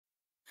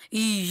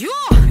Yo,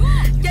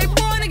 jij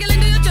born again in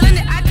the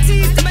challenge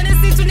artist, but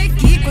it's to neck,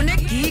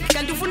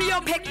 can do for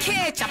your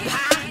package.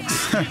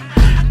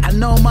 I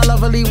know my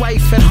lovely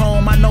wife at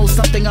home. I know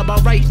something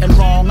about right and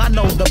wrong. I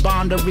know the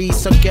boundaries,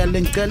 so girl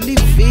and girly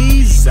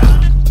visa.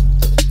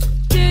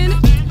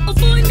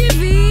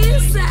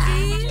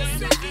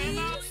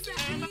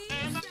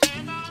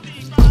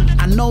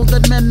 I know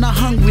that men are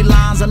hungry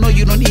lines. I know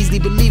you don't easily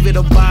believe it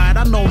or buy it.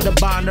 I know the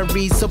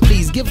boundaries, so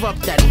please give up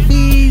that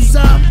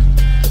visa.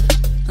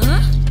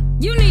 Huh?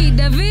 You need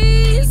the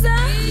visa?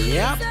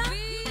 Yep.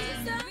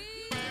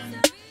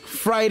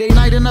 Friday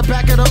night in the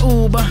back of the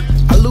Uber,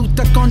 a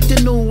luta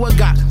continua.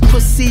 Got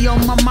pussy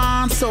on my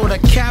mind, so the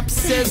cap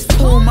says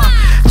Puma.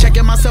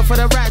 Checking myself for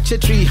the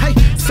ratchetry. Hey,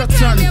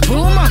 Saturn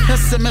Boomer.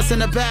 SMS in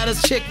the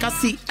baddest chick. I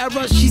see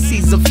error, she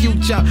sees the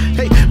future.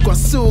 Hey,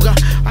 Guasuga,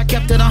 I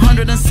kept it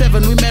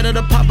 107. We met at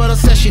a pop at a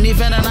session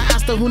event, and I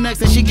asked her who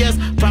next, and she guessed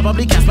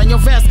probably Casper your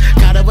vest.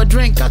 Got her a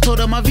drink, I told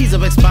her my visa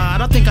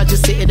expired. I think I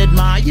just sit and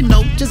admire, you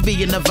know, just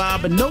be in the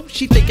vibe. But nope,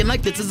 she thinking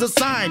like this is a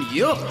sign.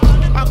 Yo,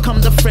 I'll come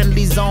the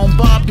friendly zone.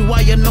 Bob, do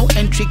I no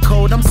entry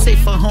code? I'm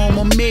safe at home,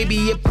 or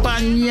maybe it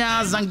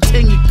panyas and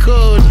tingy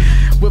code.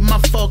 With my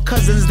 4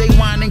 cousins, they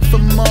whining for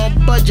more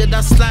budget.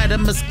 I slide a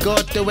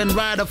Moscato and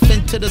ride off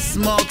into the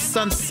smoke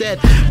sunset.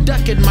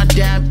 Ducking my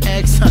damn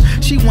ex,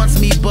 she wants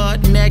me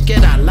butt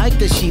naked. I like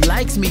that she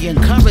likes me,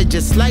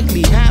 encourages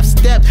slightly half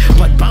step.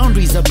 But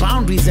boundaries are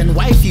boundaries, and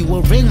wifey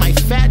will wring my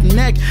fat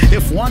neck.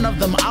 If one of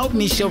them out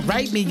me, she'll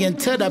write me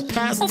into the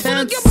past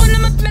tense.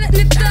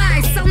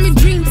 Sell me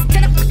dreams,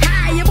 get up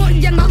high. You want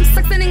your mom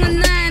succeeding on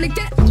 9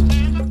 again.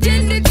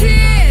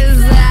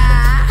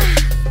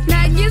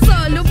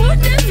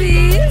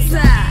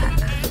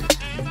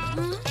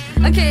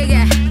 Okay,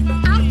 yeah.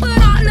 I'll put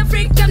on a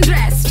freaking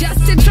dress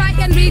just to try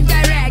and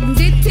redirect.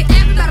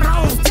 DTM the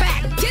rolls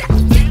back. Get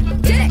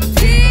it,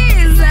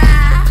 visa.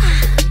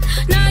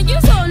 Now you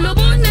solo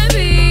the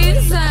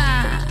visa.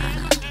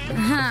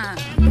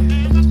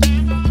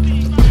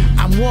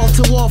 I'm wall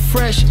to wall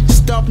fresh.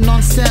 Stop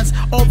nonsense.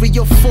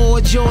 Oreo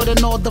 4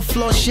 Jordan or the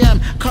floor shem.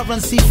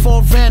 Currency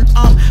for rent.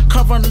 I'm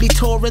currently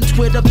touring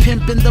Twitter,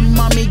 pimping the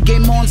mommy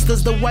game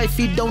monsters. The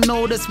wifey don't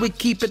notice. We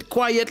keep it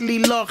quietly,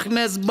 Loch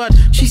Ness, but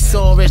she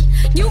saw it.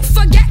 You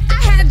forget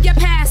I have your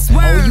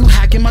password. Oh, you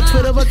hacking my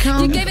Twitter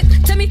account? You gave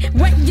it to me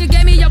when you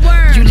gave me your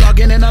word. You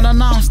logging in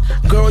unannounced.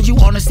 Girl, you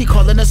honestly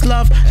calling us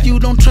love. You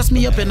don't trust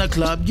me up in a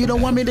club. You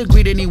don't want me to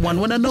greet anyone.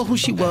 Wanna know who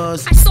she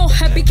was? I saw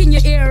her picking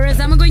your ears.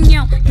 I'm going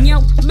yo,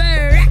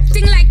 bird,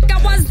 acting like I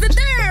was the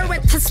there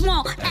with her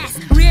small ass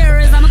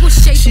rears. I'm go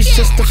shake. She's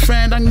just a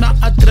friend. I'm not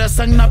address.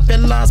 I'm not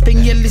pelas.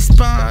 Pingeli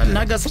spa.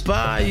 Naga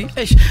spy.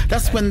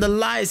 That's when the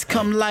lies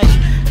come like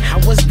I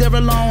was there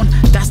alone.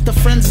 That's the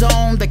friend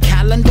zone. The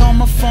calendar on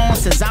my phone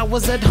says I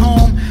was at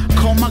home.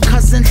 Call my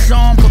cousin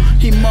Sean.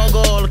 He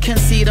mogul. Can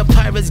see the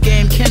Pirates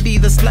game. Can be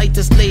the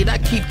slightest late. I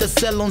keep the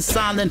cell on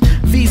silent.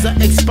 Visa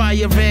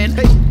expiring.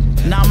 Hey.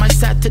 Now my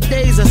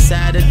Saturday's a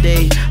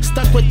Saturday.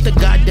 Stuck with the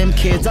goddamn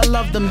kids. I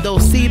love them though.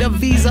 See the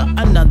visa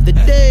another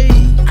day.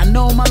 I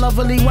know my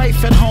lovely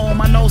wife at home.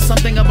 I know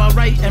something about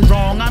right and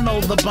wrong. I know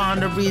the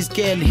boundaries.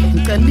 Kelly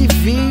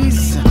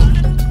visa.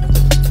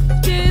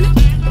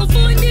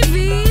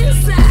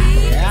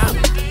 Yeah.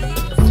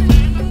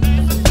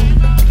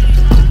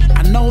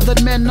 I know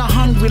that men are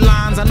hungry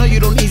lines. I know you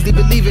don't easily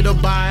believe it or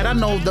buy it. I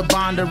know the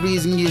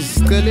boundaries and you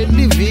still in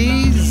the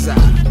visa.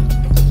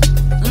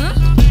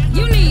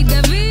 You need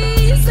the visa.